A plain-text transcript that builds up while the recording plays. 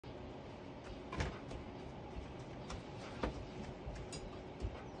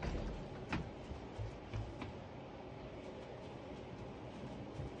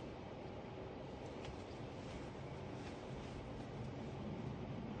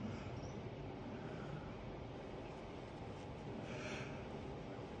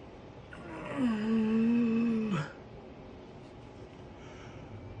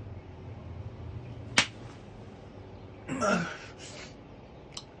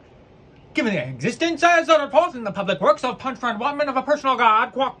Given the existence as a report in the public works of Punch Run Watman of a personal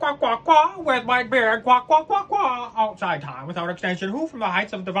god, quack, quack, quack, quack, with white beard, quack, quack, quack, quack, outside time, without extension, who from the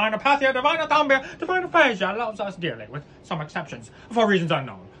heights of divine apathia, divine athambia, divine aphasia, loves us dearly, with some exceptions, for reasons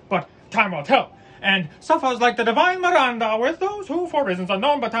unknown, but time will tell, and suffers like the divine Miranda with those who, for reasons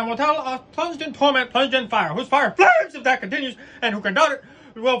unknown, but time will tell, are plunged in torment, plunged in fire, whose fire flames if that continues, and who can doubt it,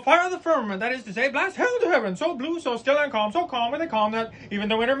 will fire the firmament, that is to say, blast hell to heaven, so blue, so still and calm, so calm with a calm that even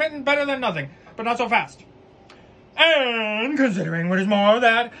though intermittent, better than nothing, but not so fast. And considering what is more,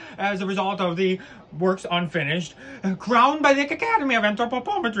 that as a result of the works unfinished, crowned by the Academy of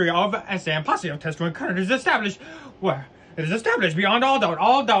Anthropometry of S.M. Posse of Tester Incarnate is established, where it is established beyond all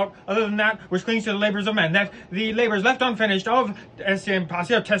doubt other than that which clings to the labors of men, that the labors left unfinished of S.M.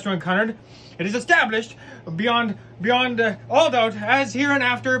 Posse of Tester Incarnate, it is established beyond all doubt as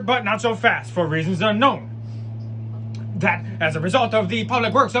hereinafter, but not so fast, for reasons unknown. That, as a result of the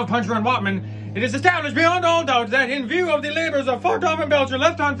public works of Punch Run Watman, it is established beyond all doubt that in view of the labors of Fortov and Belcher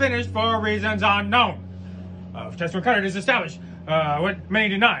left unfinished for reasons unknown. Of Tester Incarnate is established, what many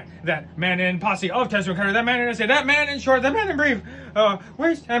deny, that man in Posse of Tester Incarnate, that man in essay, that man in short, that man in brief,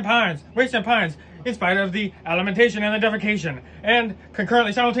 waste and pines, in spite of the alimentation and the defecation, and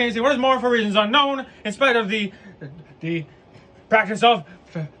concurrently, simultaneously, what is more for reasons unknown, in spite of the practice of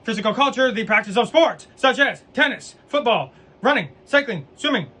physical culture, the practice of sports, such as tennis, football, running, cycling,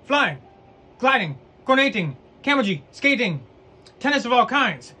 swimming, flying, gliding, cornating, camogie, skating, tennis of all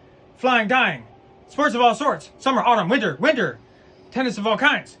kinds, flying, dying, sports of all sorts, summer, autumn, winter, tennis of all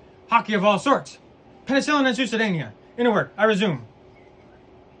kinds, hockey of all sorts, penicillin and suicidania. In a word, I resume.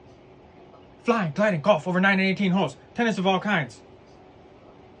 Flying, gliding, golf over 9 and 18 holes, tennis of all kinds,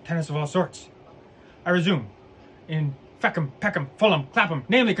 tennis of all sorts. I resume. In Feckham, Peckham, Fulham, Clapham,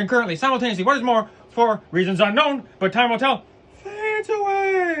 namely, concurrently, simultaneously, what is more, for reasons unknown, but time will tell, fades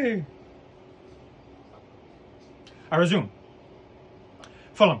away. I resume.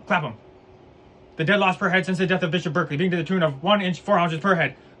 Fulham, Clapham. The dead loss per head since the death of Bishop Berkeley, being to the tune of 1 inch 4 ounces per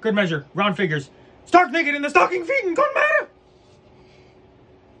head. Good measure, round figures. Stark naked in the stocking feet and good matter.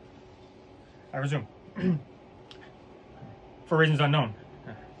 I resume. For reasons unknown.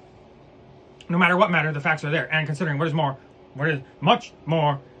 No matter what matter, the facts are there, and considering what is much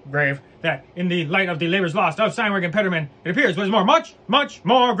more grave, that in the light of the labors lost of Steinweg and Petterman, it appears what is much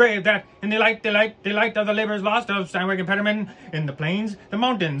more grave, that in the light of the labors lost of Steinweg and Petterman, in the plains, the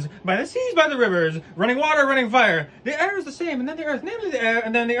mountains, by the seas, by the rivers, running water, running fire, the air is the same, and then the earth, namely the air,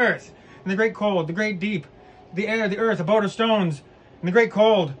 and then the earth, and the great cold, the great deep, the air, the earth, abode of stones, and the great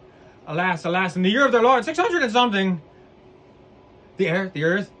cold, alas, in the year of their Lord, 600 and something, the air, the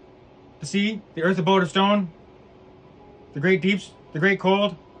earth, the sea, the earth, abode of stone, the great deeps, the great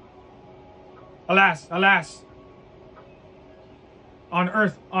cold, alas, on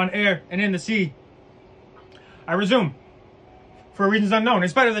earth, on air, and in the sea. I resume, for reasons unknown, in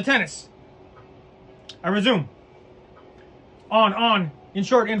spite of the tennis. I resume. On, in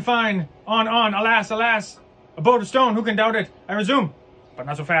short, in fine, on, alas, abode of stone, who can doubt it? I resume, but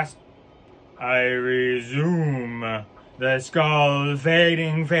not so fast. I resume. The skull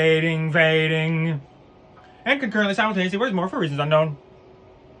fading. And concurrently, simultaneously, what is more for reasons unknown?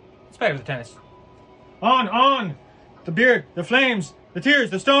 In spite of the tennis. On. The beard, the flames, the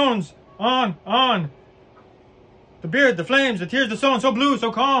tears, the stones. On. The beard, the flames, the tears, the stones, so blue,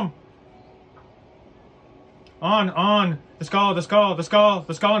 so calm. On. The skull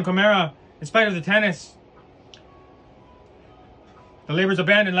in Chimera, in spite of the tennis. The labors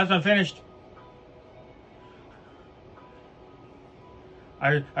abandoned, left unfinished.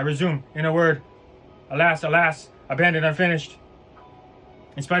 I resume, in a word, alas, abandoned, unfinished.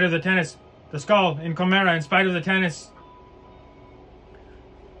 In spite of the tennis, the skull in Chimera, in spite of the tennis.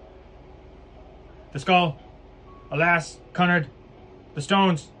 The skull, alas, Cunard, the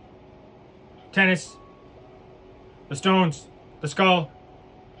stones, tennis, the stones, the skull,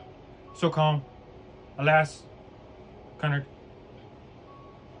 so calm, alas, Cunard,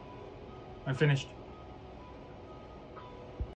 unfinished.